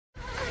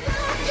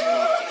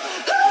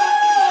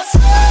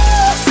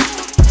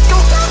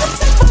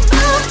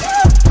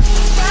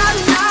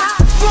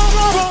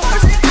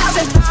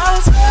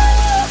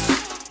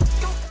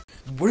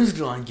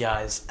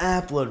guys,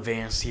 Untitled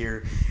Advanced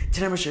here.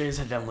 Today I'm going to show you guys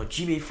how to download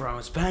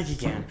GBA4IOS back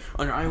again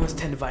on your iOS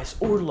 10 device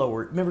or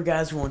lower. Remember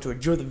guys, if you want to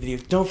enjoy the video,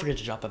 don't forget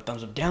to drop that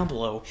thumbs up down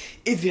below.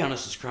 If you haven't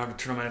subscribed,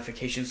 turn on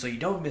notifications so you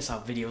don't miss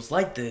out videos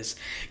like this.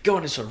 Go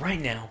on to it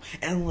right now,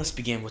 and let's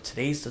begin with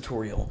today's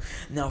tutorial.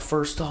 Now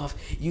first off,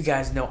 you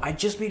guys know I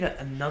just made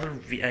another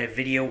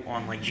video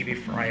on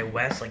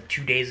GBA4IOS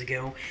 2 days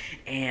ago,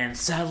 and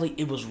sadly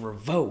it was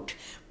revoked.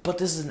 But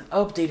this is an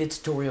updated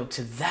tutorial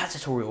to that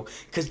tutorial,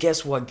 because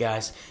guess what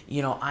guys,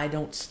 I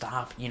don't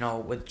stop,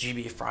 with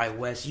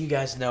GBA4IOS. You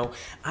guys know,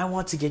 I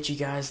want to get you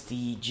guys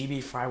the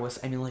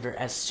GBA4IOS emulator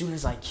as soon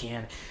as I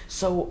can.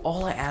 So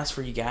all I ask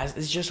for you guys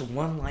is just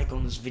one like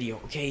on this video,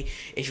 okay?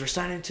 If you're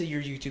signed into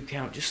your YouTube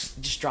account,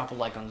 just drop a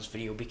like on this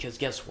video, because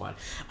guess what?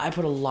 I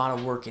put a lot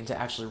of work into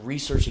actually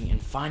researching and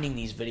finding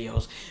these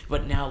videos,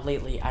 but now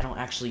lately I don't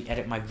actually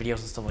edit my videos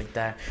and stuff like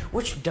that,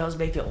 which does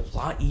make it a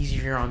lot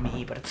easier on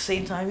me, but at the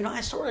same time, I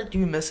sort of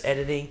do miss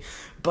editing.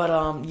 But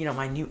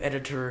my new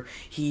editor,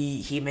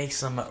 he makes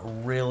some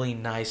really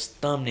nice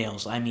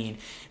thumbnails. I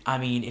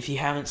mean if you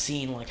haven't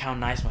seen how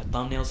nice my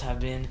thumbnails have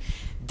been,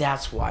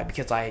 that's why,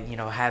 because I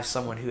have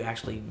someone who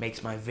actually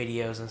makes my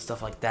videos and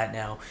stuff like that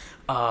now,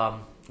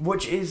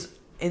 which is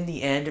in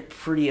the end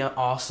pretty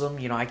awesome.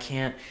 I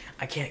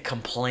can't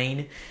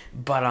complain.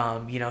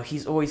 But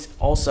he's always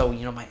also,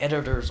 my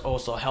editors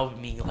also helping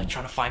me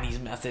trying to find these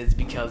methods,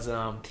 because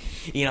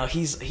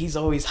he's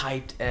always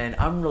hyped, and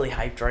I'm really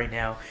hyped right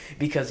now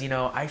because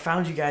I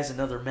found you guys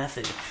another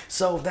method.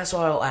 So that's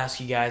all I'll ask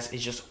you guys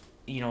is just,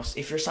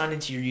 if you're signed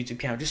into your YouTube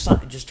account,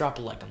 just drop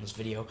a like on this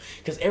video,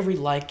 because every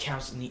like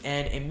counts in the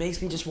end. It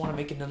makes me just want to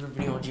make another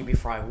video on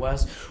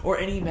GBA4IOS or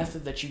any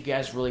method that you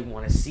guys really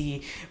want to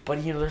see.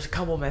 But there's a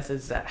couple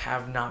methods that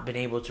have not been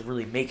able to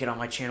really make it on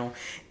my channel,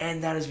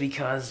 and that is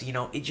because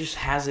it just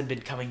hasn't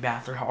been coming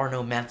back. There are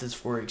no methods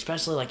for it,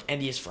 especially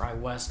NDS for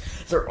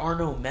iOS. There are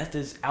no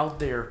methods out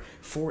there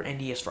for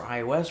NDS for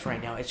iOS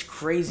right now. It's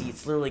crazy.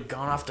 It's literally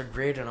gone off the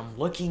grid, and I'm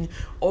looking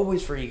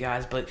always for you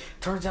guys, but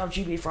turns out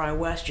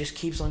GBA4IOS just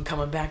keeps on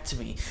coming back to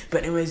me.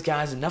 But anyways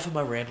guys, enough of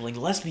my rambling.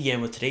 Let's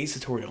begin with today's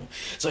tutorial.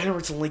 So head over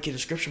to the link in the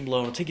description below,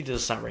 and I'll take you to the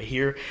site right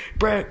here.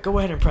 Go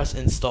ahead and press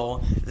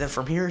install. Then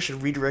from here it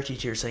should redirect you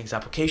to your settings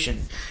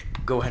application.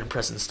 Go ahead and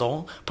press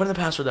install. Put in the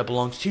password that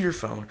belongs to your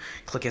phone.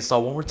 Click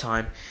install one more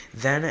time.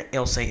 Then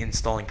it'll say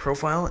installing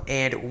profile,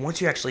 and once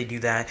you actually do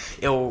that,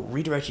 it'll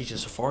redirect you to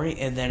Safari,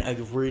 and then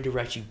it'll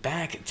redirect you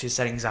back to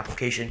settings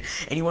application.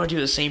 And you want to do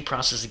the same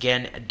process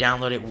again.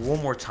 Download it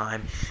one more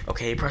time.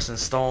 Okay, press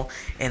install,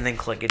 and then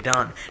click it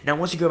done. Now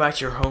once you go back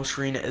to your home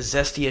screen,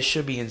 Zestia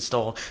should be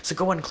installed, so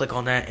go ahead and click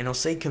on that, and it'll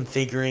say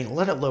configuring.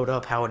 Let it load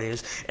up how it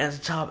is, and at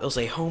the top it'll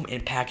say home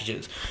and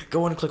packages.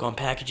 Go ahead and click on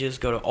packages,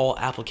 go to all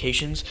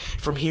applications.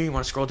 From here you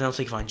want to scroll down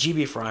so you can find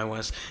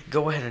GBA4IOS.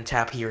 Go ahead and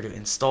tap here to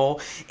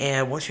install,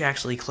 and once you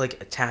actually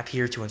click tap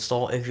here to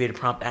install, it'll create a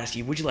prompt asking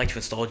you, would you like to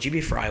install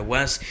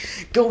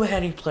GBA4IOS? Go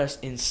ahead and press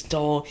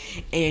install.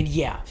 And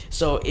yeah,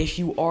 so if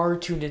you are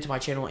tuned into my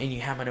channel and you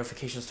have my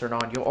notifications turned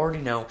on, you'll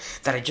already know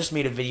that I just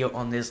made a video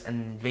on this,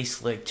 and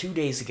basically 2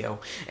 days ago.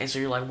 And so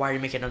you're like, why are you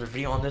making another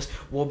video on this?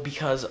 Well,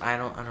 because I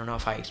don't know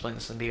if I explained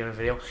this in the beginning of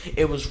the video.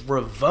 It was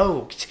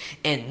revoked,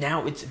 and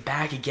now it's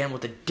back again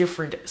with a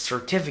different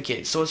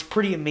certificate. So it's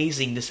pretty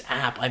amazing, this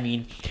app.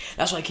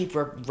 That's why I keep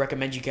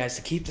recommend you guys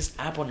to keep this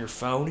app on your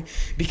phone,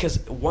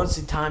 because once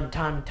and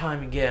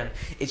time again,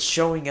 it's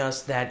showing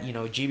us that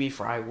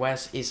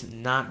GBA4IOS is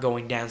not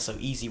going down so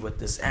easy with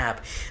this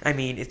app.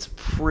 It's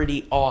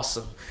pretty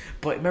awesome.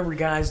 But remember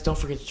guys, don't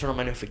forget to turn on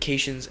my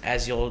notifications,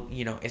 as you'll,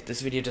 if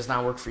this video does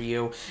not work for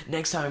you,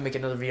 next time I make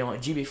another video on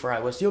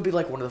GBA4IOS, you'll be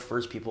one of the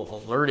first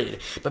people alerted.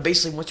 But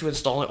basically, once you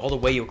install it all the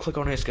way, you'll click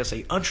on it. It's going to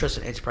say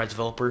Untrusted Enterprise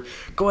Developer.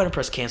 Go ahead and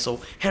press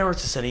cancel. Head over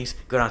to settings,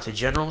 go down to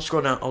general,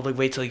 scroll down all the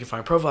way till you can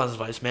find Profiles and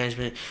Device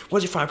Management.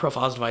 Once you find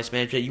Profiles and Device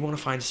Management, you want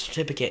to find a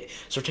certificate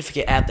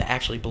app that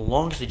actually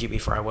belongs to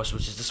GBA4IOS,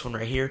 which is this one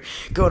right here.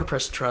 Go to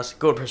press trust,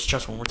 go to press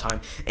trust one more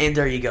time, and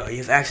there you go. You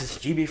have access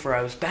to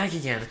GBA4IOS back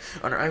again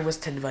on our iOS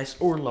 10 device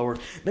or lower.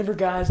 Remember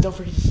guys, don't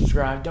forget to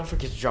subscribe, don't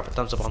forget to drop a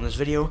thumbs up on this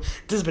video.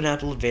 This has been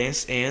Untitled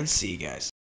Advanced, and see you guys.